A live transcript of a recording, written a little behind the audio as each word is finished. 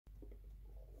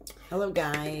Hello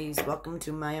guys, welcome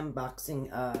to my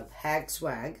unboxing of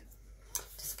HagSwag.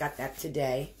 Just got that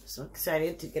today. So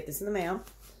excited to get this in the mail.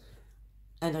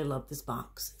 And I love this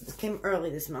box. This came early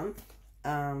this month.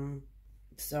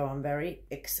 So I'm very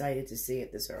excited to see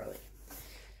it this early.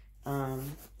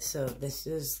 So this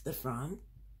is the front.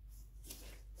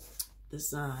 The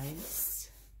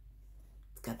sides.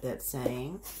 It's got that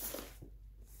saying.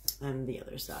 And the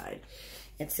other side.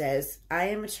 It says, I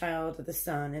am a child of the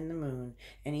sun and the moon,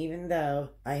 and even though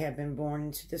I have been born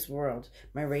into this world,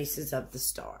 my race is of the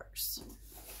stars.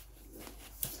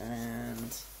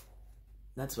 And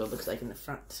that's what it looks like in the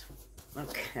front.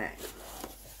 Okay.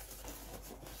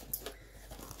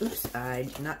 Oops, I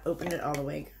did not open it all the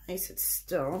way, guys. It's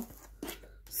still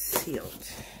sealed.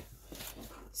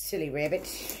 Silly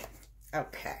rabbit.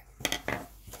 Okay.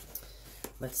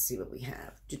 Let's see what we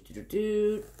have.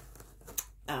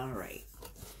 All right.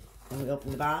 When we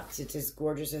open the box, it's as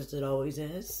gorgeous as it always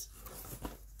is.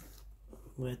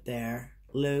 With their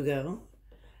logo.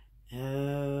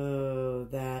 Oh,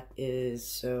 that is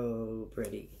so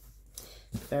pretty.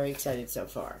 Very excited so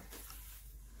far.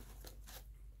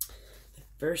 The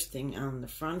first thing on the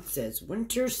front says,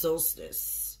 Winter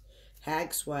Solstice.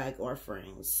 HagSwag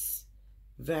offerings.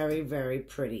 Very, very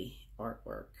pretty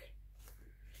artwork.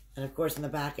 And of course, in the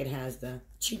back, it has the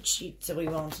cheat sheet, so we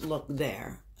won't look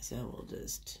there. So we'll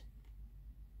just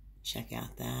check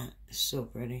out that. It's so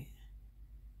pretty.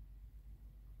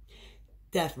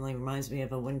 Definitely reminds me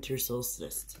of a winter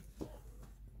solstice.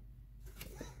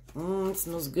 It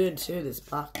smells good too, this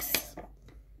box.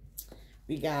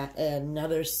 We got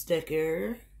another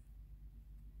sticker.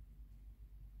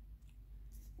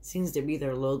 Seems to be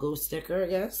their logo sticker, I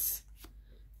guess.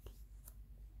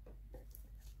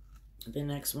 The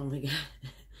next one we got,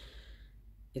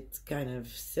 it's kind of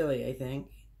silly, I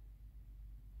think.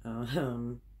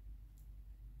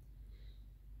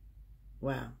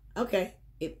 Wow. Okay.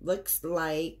 It looks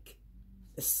like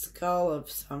a skull of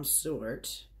some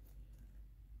sort.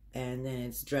 And then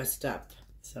it's dressed up.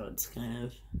 So it's kind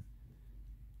of,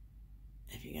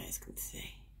 if you guys can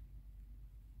see.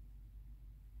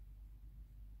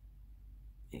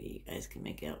 Maybe you guys can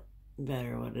make out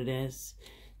better what it is.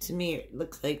 To me, it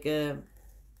looks like a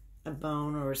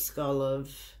bone or a skull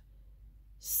of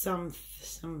some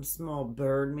small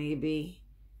bird, maybe.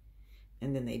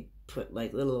 And then they put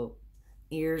like little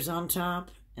ears on top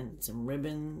and some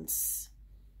ribbons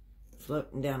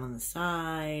floating down on the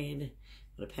side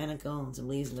with a pentacle and some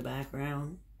leaves in the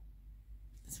background.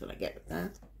 That's what I get with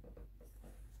that.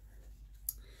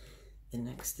 The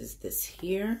next is this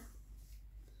here.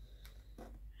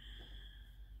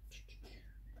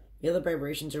 Feel the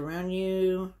vibrations around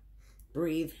you.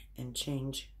 Breathe and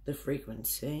change the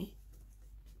frequency.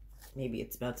 Maybe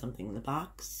it's about something in the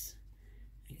box.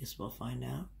 I guess we'll find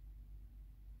out.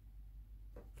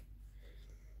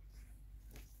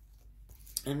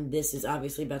 And this is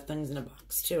obviously about things in a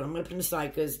box too. I'm going to put it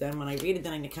aside because then when I read it,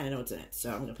 then I kind of know what's in it. So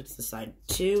I'm going to put this aside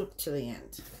too to the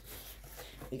end.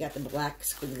 We got the black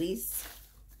squigglies.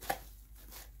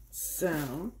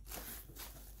 So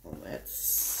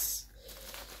let's...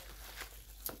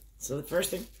 So the first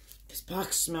thing, this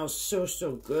box smells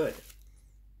so good.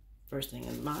 First thing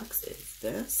in the box is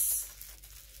this.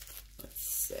 Let's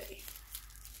see.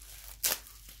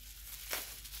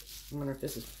 I wonder if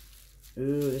this is...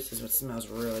 Ooh, this is what smells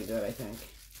really good, I think.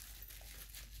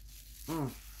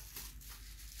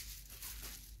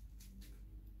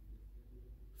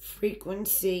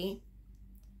 Frequency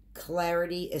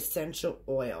Clarity Essential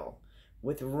Oil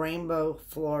with Rainbow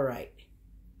Fluorite.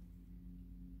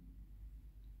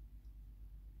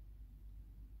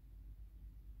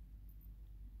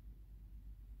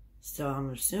 So I'm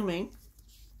assuming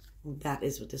that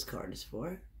is what this card is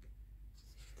for.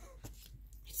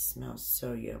 It smells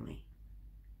so yummy.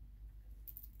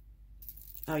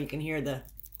 Oh, you can hear the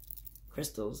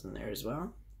crystals in there as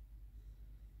well.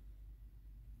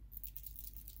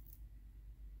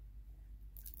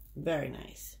 Very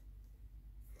nice.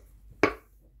 Okay.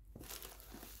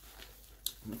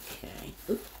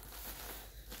 Oop.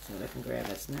 See what I can grab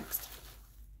us next.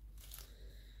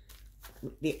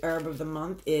 The herb of the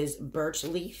month is birch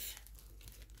leaf.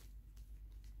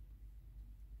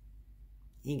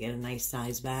 You get a nice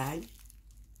size bag.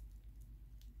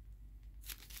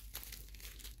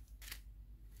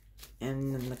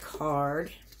 And then the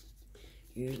card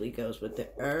usually goes with the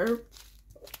herb,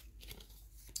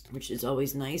 which is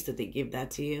always nice that they give that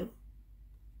to you.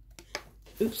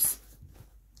 Oops.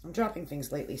 I'm dropping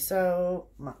things lately so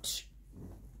much.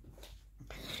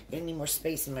 I need more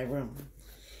space in my room.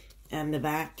 And the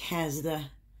back has the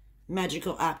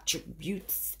magical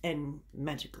attributes and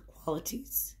magical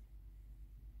qualities.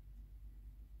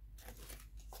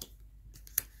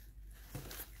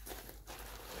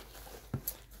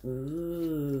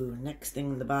 Ooh, next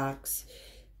thing in the box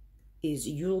is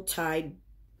Yuletide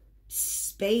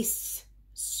Space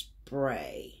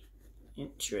Spray.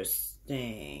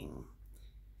 Interesting.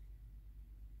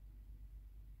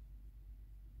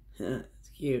 It's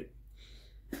cute.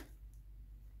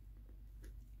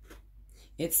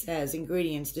 It says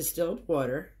ingredients: distilled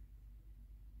water,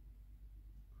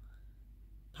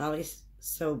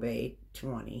 polysobate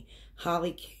 20,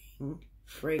 Holly King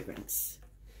fragrance.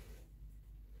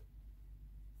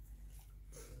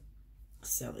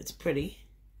 So it's pretty.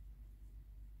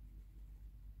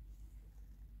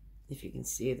 If you can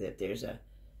see that there's a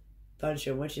bunch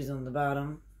of witches on the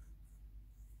bottom.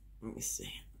 Let me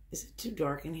see. Is it too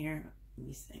dark in here? Let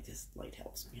me see. This light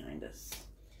helps behind us.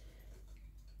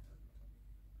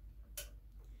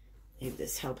 Maybe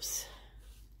this helps.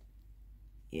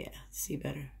 Yeah, see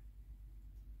better.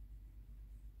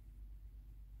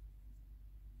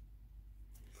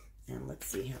 And let's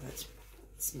see how that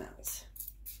smells.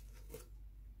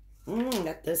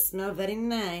 That does smell very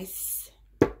nice.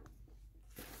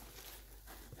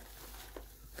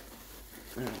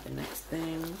 Alright, the next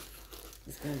thing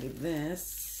is going to be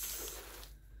this.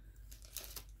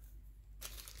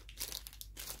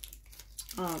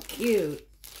 Oh, cute.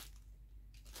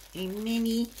 A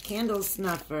mini candle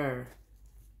snuffer.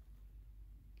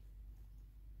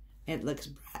 It looks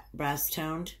brass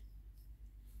toned.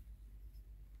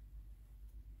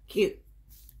 Cute.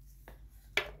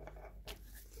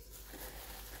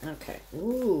 Okay.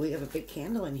 Ooh, we have a big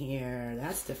candle in here.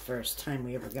 That's the first time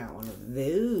we ever got one of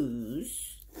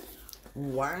those.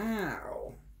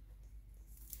 Wow.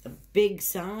 A big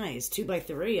size.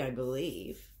 2x3, I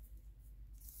believe.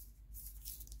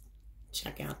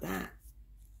 Check out that.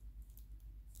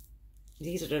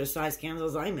 These are the size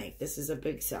candles I make. This is a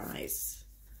big size.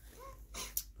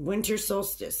 Winter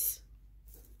solstice.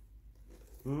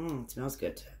 It smells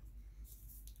good too.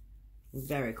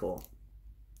 Very cool.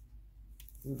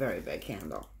 Very big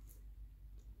candle.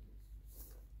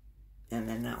 And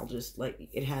then I'll just like,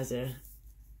 it has a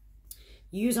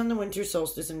use on the winter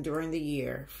solstice and during the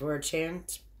year for a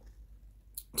chant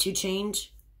to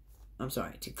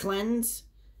cleanse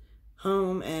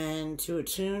home and to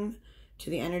attune to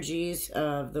the energies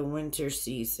of the winter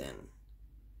season.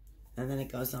 And then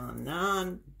it goes on and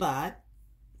on, but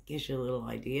gives you a little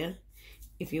idea.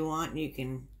 If you want, you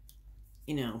can,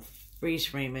 you know, freeze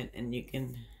frame it and you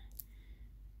can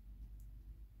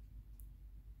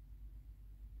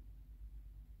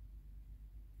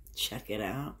check it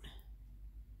out.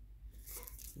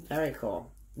 Very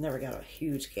cool. Never got a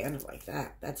huge candle like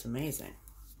that. That's amazing.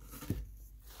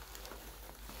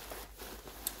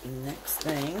 Next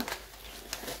thing.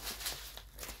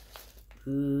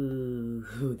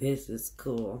 Ooh, this is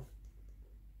cool.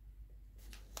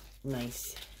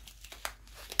 Nice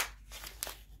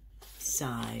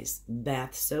size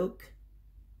bath soak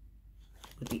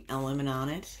with the element on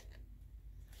it.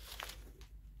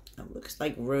 It looks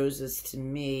like roses to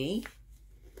me.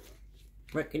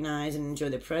 Recognize and enjoy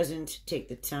the present. Take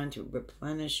the time to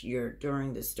replenish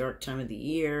during this dark time of the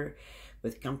year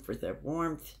with comfort and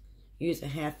warmth. Use a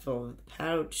half full of the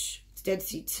pouch. It's dead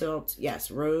sea salt. Yes,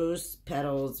 rose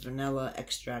petals, vanilla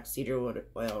extract, cedar wood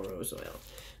oil, rose oil.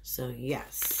 So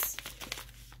yes.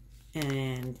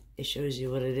 And it shows you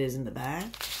what it is in the bag.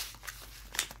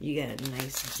 You get a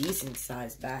nice, decent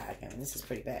sized bag. I mean, this is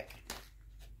pretty big.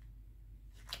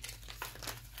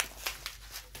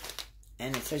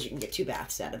 And it says you can get 2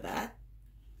 baths out of that,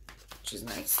 which is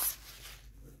nice.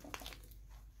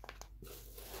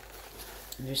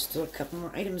 And there's still a couple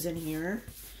more items in here.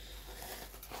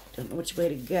 Don't know which way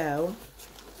to go.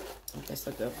 I guess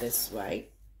I'll go this way.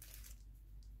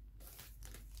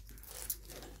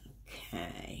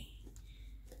 Okay.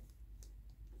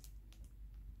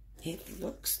 It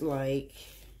looks like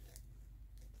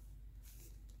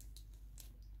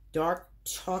dark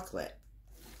chocolate.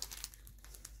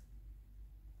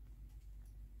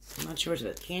 I'm not sure if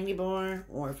it's a candy bar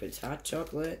or if it's hot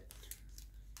chocolate.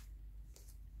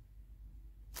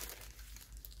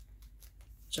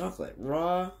 Chocolate,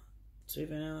 raw, sweet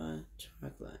vanilla,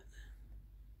 chocolate.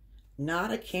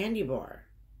 Not a candy bar.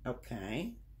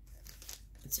 Okay.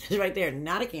 It says right there,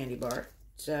 not a candy bar.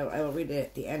 So I will read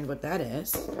at the end what that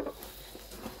is.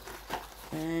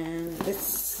 And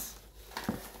this,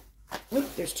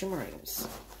 look, there's 2 more items.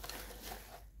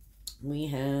 We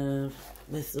have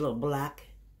this little black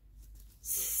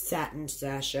satin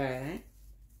sachet,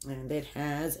 and it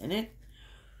has in it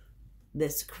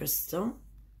this crystal,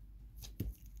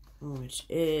 which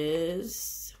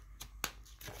is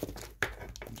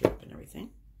dropping everything.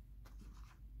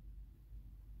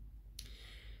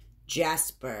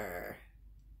 Jasper.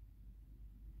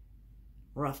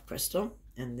 rough crystal.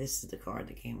 And this is the card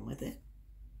that came with it.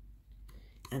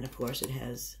 And of course it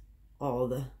has all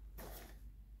the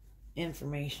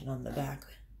information on the back,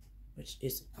 which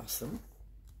is awesome.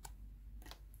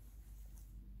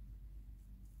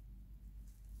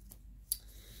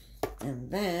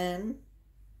 And then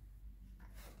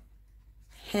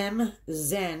Hem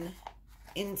Zen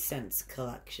Incense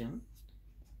Collection.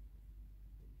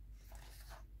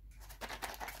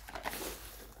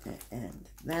 And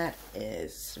that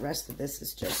is, the rest of this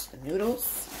is just the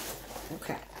noodles.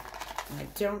 Okay. I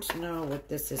don't know what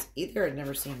this is either. I've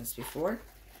never seen this before.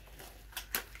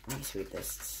 Let me see what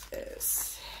this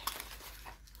is.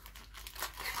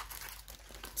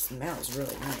 It smells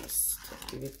really nice.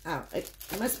 Oh, it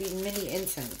must be mini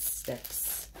incense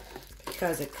sticks,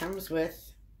 because it comes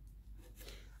with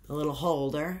a little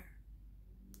holder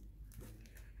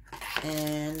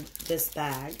and this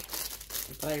bag.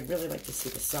 But I'd really like to see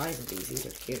the size of these. These are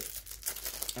cute.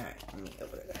 Alright, let me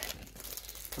open it up.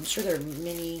 I'm sure they're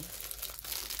mini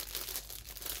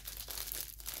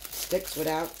sticks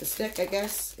without the stick, I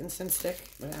guess. Incense stick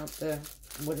without the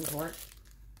wooden part.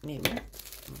 Maybe. Let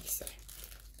me see.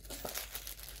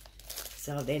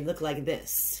 So they look like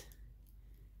this.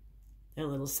 They're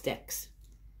little sticks.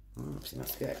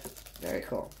 Smells good. Very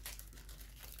cool.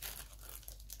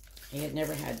 I had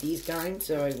never had these kinds,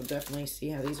 so I will definitely see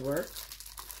how these work.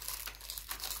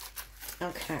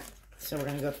 Okay, so we're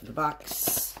going to go through the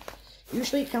box.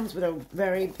 Usually it comes with a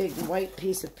very big white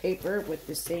piece of paper with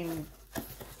the same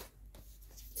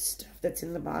stuff that's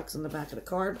in the box on the back of the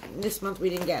card. This month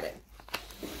we didn't get it.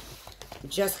 We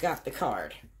just got the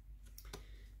card.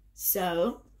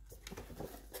 So,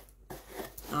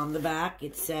 on the back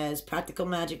it says Practical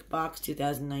Magic Box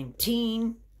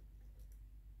 2019.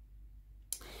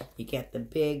 You get the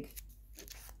big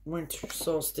winter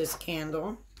solstice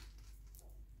candle.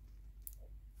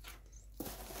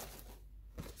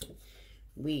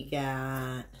 We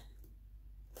got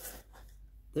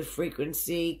the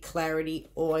Frequency Clarity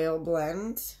Oil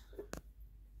Blend.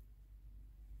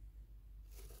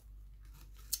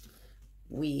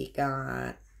 We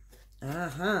got,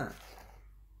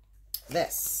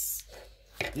 this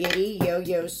Yeti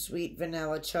Yo-Yo Sweet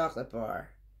Vanilla Chocolate Bar.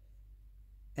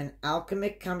 An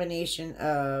alchemic combination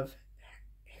of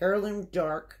heirloom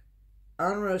dark,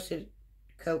 unroasted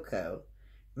cocoa,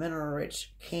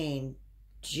 mineral-rich cane,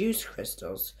 juice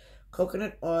crystals,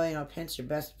 coconut oil, and a pinch of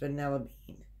best vanilla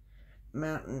bean.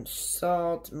 Mountain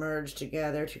salt merged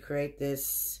together to create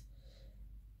this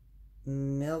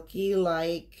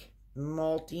milky-like,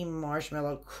 malty,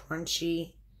 marshmallow,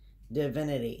 crunchy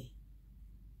divinity.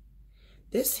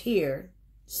 This here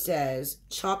says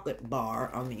chocolate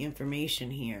bar on the information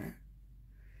here.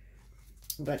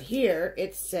 But here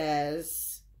it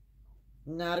says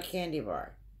not a candy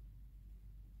bar.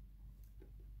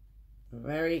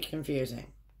 Very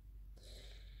confusing.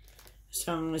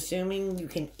 So I'm assuming you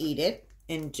can eat it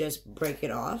and just break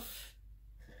it off.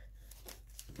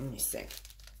 Let me see.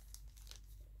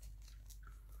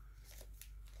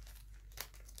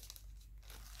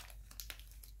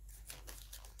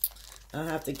 I'll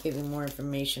have to give you more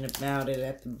information about it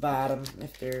at the bottom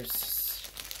if there's...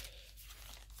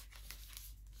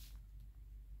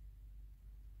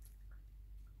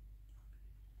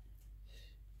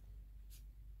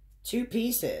 two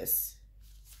pieces.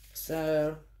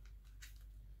 So...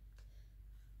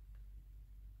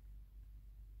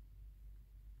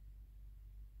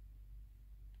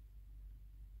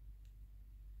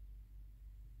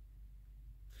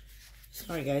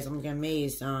 sorry guys, I'm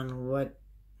amazed on what...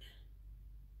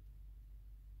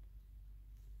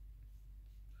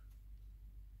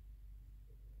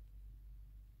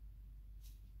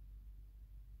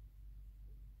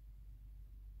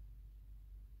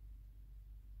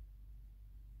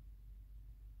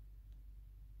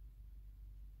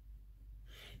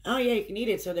 oh yeah, you can eat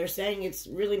it. So they're saying it's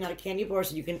really not a candy bar,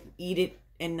 so you can eat it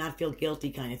and not feel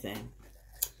guilty kind of thing.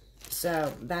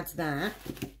 So that's that.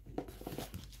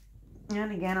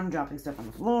 And again, I'm dropping stuff on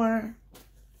the floor.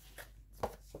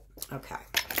 Okay.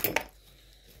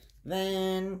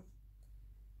 Then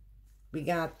we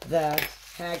got the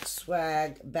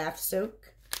HagSwag Bath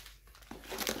Soak.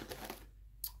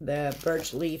 The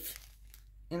birch leaf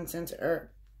incense herb.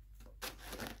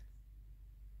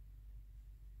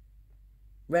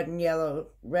 Red and yellow,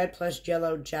 red plus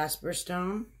yellow jasper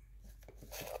stone,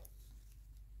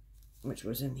 which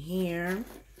was in here.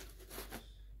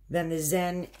 Then the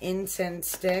Zen incense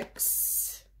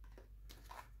sticks.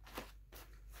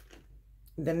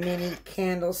 The mini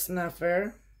candle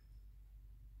snuffer.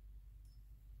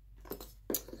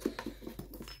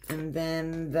 And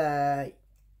then the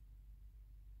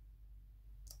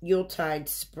Yuletide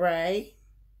spray.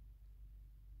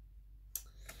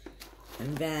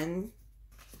 And then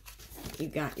you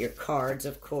got your cards,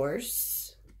 of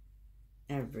course.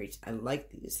 I like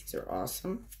these. These are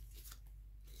awesome.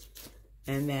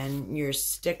 And then your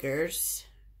stickers.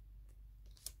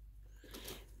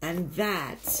 And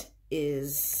that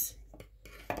is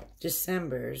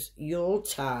December's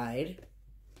Yuletide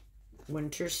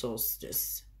Winter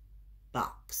Solstice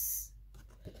box.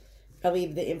 I'll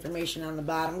leave the information on the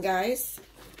bottom, guys.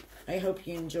 I hope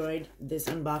you enjoyed this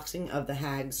unboxing of the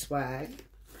HagSwag.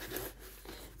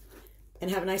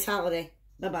 And have a nice holiday.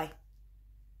 Bye-bye.